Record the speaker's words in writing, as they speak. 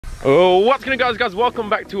Oh, what's going on, guys? Welcome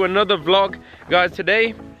back to another vlog. Guys,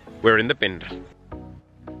 today we're in the Pind.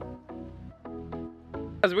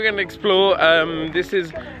 As we're going to explore, this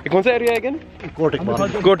is, what's the area again? Kot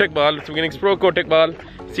Iqbal. Kot Iqbal. So we're going to explore Kot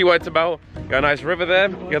Iqbal, see what it's about. Got a nice river there,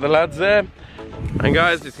 got the lads there. And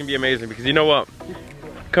guys, it's going to be amazing because you know what?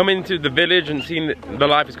 Coming to the village and seeing the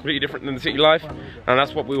life is completely different than the city life. And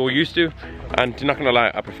that's what we were used to. And you're not going to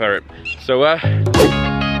lie, I prefer it. So,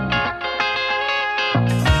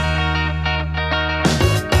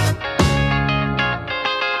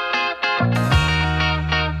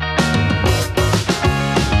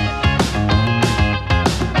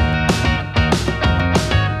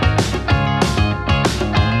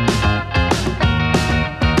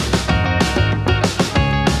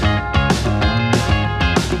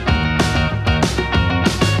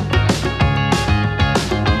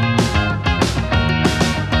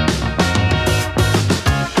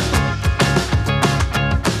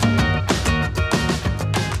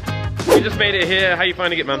 we just made it here. How you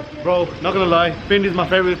finding it, man? Bro, not gonna lie, Pind is my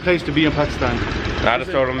favorite place to be in Pakistan. I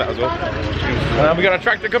just told him that as well. We got a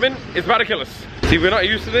tractor coming. It's about to kill us. See, we're not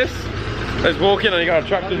used to this. Let's walk in and you got a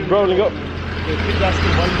tractor rolling up.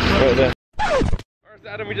 Right there. Alright,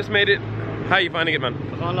 Adam, we just made it. How you finding it, man?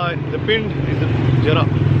 I can't lie, the Pind is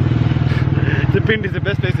the Pind is the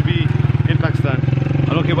best place to be in Pakistan.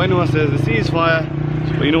 I don't care what anyone says, the sea is fire.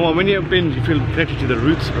 But you know what, when you're in Pind, you feel connected to the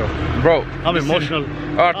roots, bro. Bro, I'm emotional.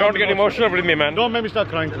 Oh, don't get emotional with me, man. Don't make me start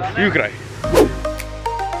crying. You cry.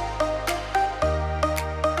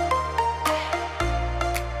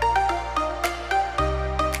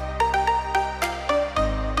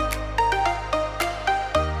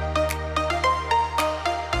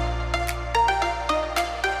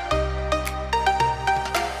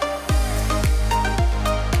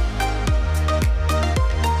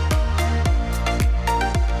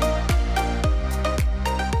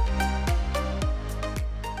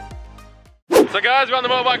 So guys, we're on the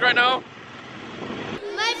motorbike right now.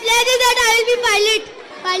 My plan is that I will be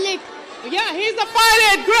pilot. Yeah, he's the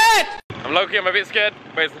pilot, great! I'm low-key, I'm a bit scared,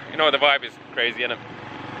 but you know the vibe is crazy, innit?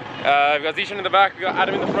 We've got Zishan in the back, we've got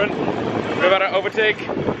Adam in the front. We're about to overtake.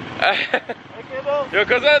 Your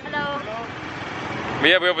cousin? Hello. But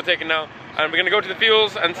yeah, we're overtaking now. And we're gonna go to the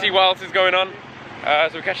fields and see what else is going on.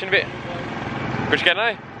 So we're catching a bit. Which can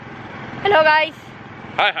I? Hello guys.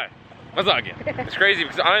 Hi. What's that again? It's crazy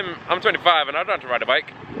because I'm 25 and I don't know how to ride a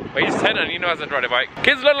bike. But he's 10 and he knows how to ride a bike.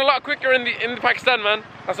 Kids learn a lot quicker in the Pakistan, man.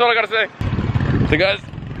 That's all I gotta say. So guys,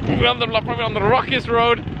 we're on probably on the rockiest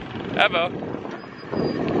road ever. So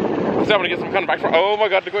I'm gonna get some kind of back. Oh my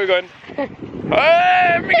god, look where we're going. Hey,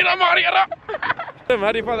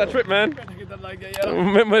 how do you find that trip, man?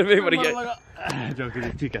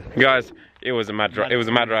 Guys, it was a mad ride. It was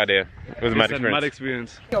a mad ride here. It was a mad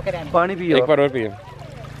experience. Mad experience.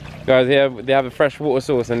 Guys, they have a fresh water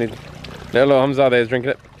source and little Hamza there is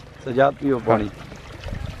drinking it. Sajad piyo pani.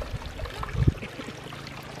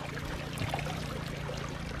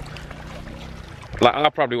 Like, I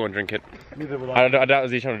probably won't drink it. Neither will I doubt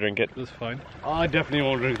Zishan will drink it. That's fine. I definitely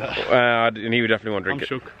won't drink that. And he would definitely won't drink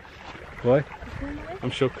it. I'm shook. Why?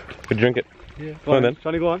 I'm shook. Could drink it. Yeah. Go on then.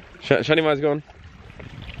 Shani, go on. Shani might go on.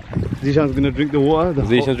 Zishan's gonna drink the water.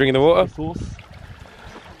 Zishan's drinking the water. Sauce.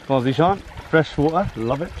 Come on, Zishan. Fresh water.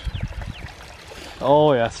 Love it.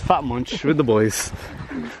 Oh yes, fat munch with the boys.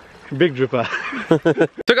 Big dripper.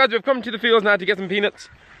 So guys, we've come to the fields now to get some peanuts.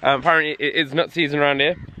 Apparently it is nut season around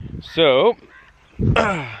here. So,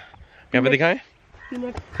 क्या बताया है?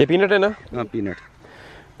 Peanut. ये peanut है ना? हाँ peanut.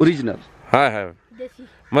 Original. हाँ. Desi.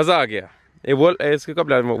 मजा आ गया. ये इसके कब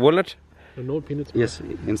लाया? Walnut? No peanuts. Yes,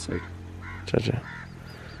 inside. अच्छा.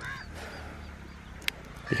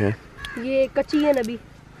 Okay. ये कच्ची है अभी.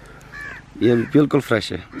 ये बिल्कुल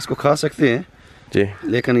फ्रेश है. इसको खा सकते हैं. जी.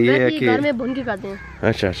 लेकिन ये है कि घर में भून के खाते हैं.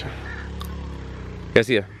 अच्छा.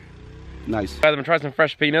 कैसी है? Nice. Guys, I'm gonna try some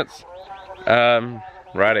fresh peanuts.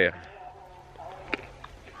 Right here.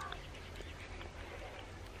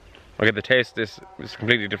 Okay, the taste is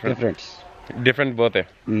completely different. Different both there.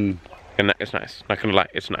 It's nice. Not gonna lie,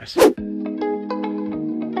 it's nice.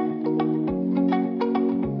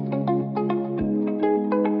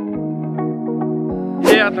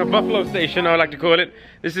 Here at the buffalo station, I like to call it.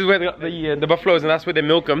 This is where they got the buffaloes, and that's where they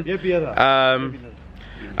milk them.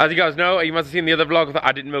 As you guys know, you must have seen the other vlog that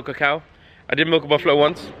I didn't milk a cow. I did milk a buffalo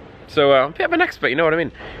once, so I'm a bit of an expert, you know what I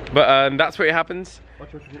mean. But that's where it happens.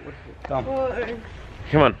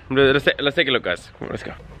 Come on, let's take a look, guys. Come on, let's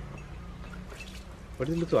go. Why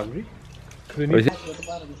do you look so angry? What is it?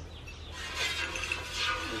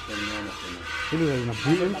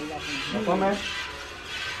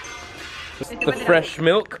 The fresh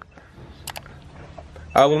milk.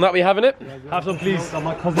 I will not be having it. Have some, please.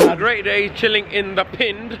 My cousin Adris. Great day chilling in the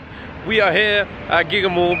Pind. We are here at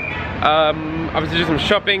Giga Mall. Obviously do some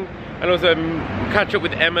shopping and also catch up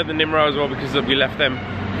with Emma the Nimra as well because we left them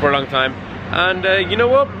for a long time. And you know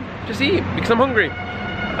what? Just eat because I'm hungry.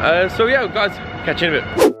 So yeah, guys, catch you in a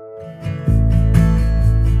bit.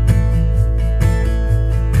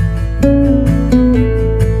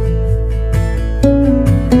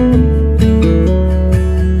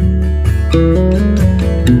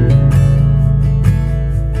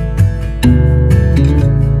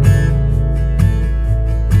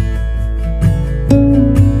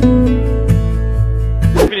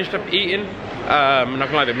 Eating, I'm not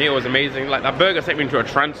gonna lie, the meal was amazing. Like that burger sent me into a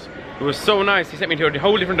trance. It was so nice. He sent me into a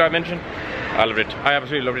whole different dimension. I loved it. I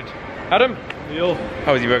absolutely loved it. Adam, Yo.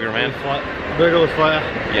 How was your burger, man? Burger was fire.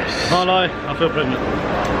 Yes. Can't lie, I feel pregnant.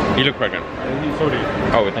 You look pregnant. So do you.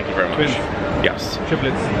 Oh, thank you very much. Twins. Yes.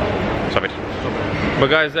 Triplets. Stop it. But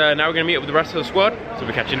guys, now we're gonna meet up with the rest of the squad, so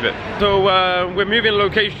we'll catch you in a bit. So we're moving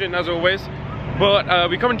location as always, but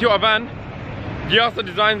we come into our van. Yasa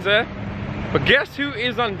Designs there. But guess who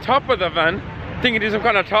is on top of the van? I think it is some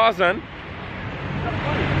kind of Tarzan.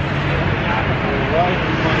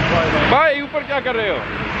 Bye, ऊपर क्या कर रहे हो?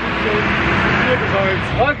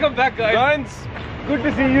 Welcome back, guys. Designs. Good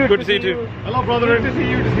to see you. Good to see you too. Hello, brother. Good to see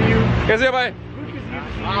you. कैसे हो भाई?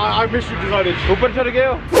 I miss you, Designs. ऊपर चढ़ गए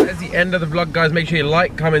हो? That's the end of the vlog, guys. Make sure you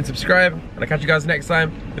like, comment, subscribe, and I'll catch you guys next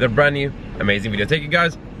time with a brand new, amazing video. Take it,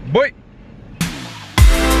 guys. Bye.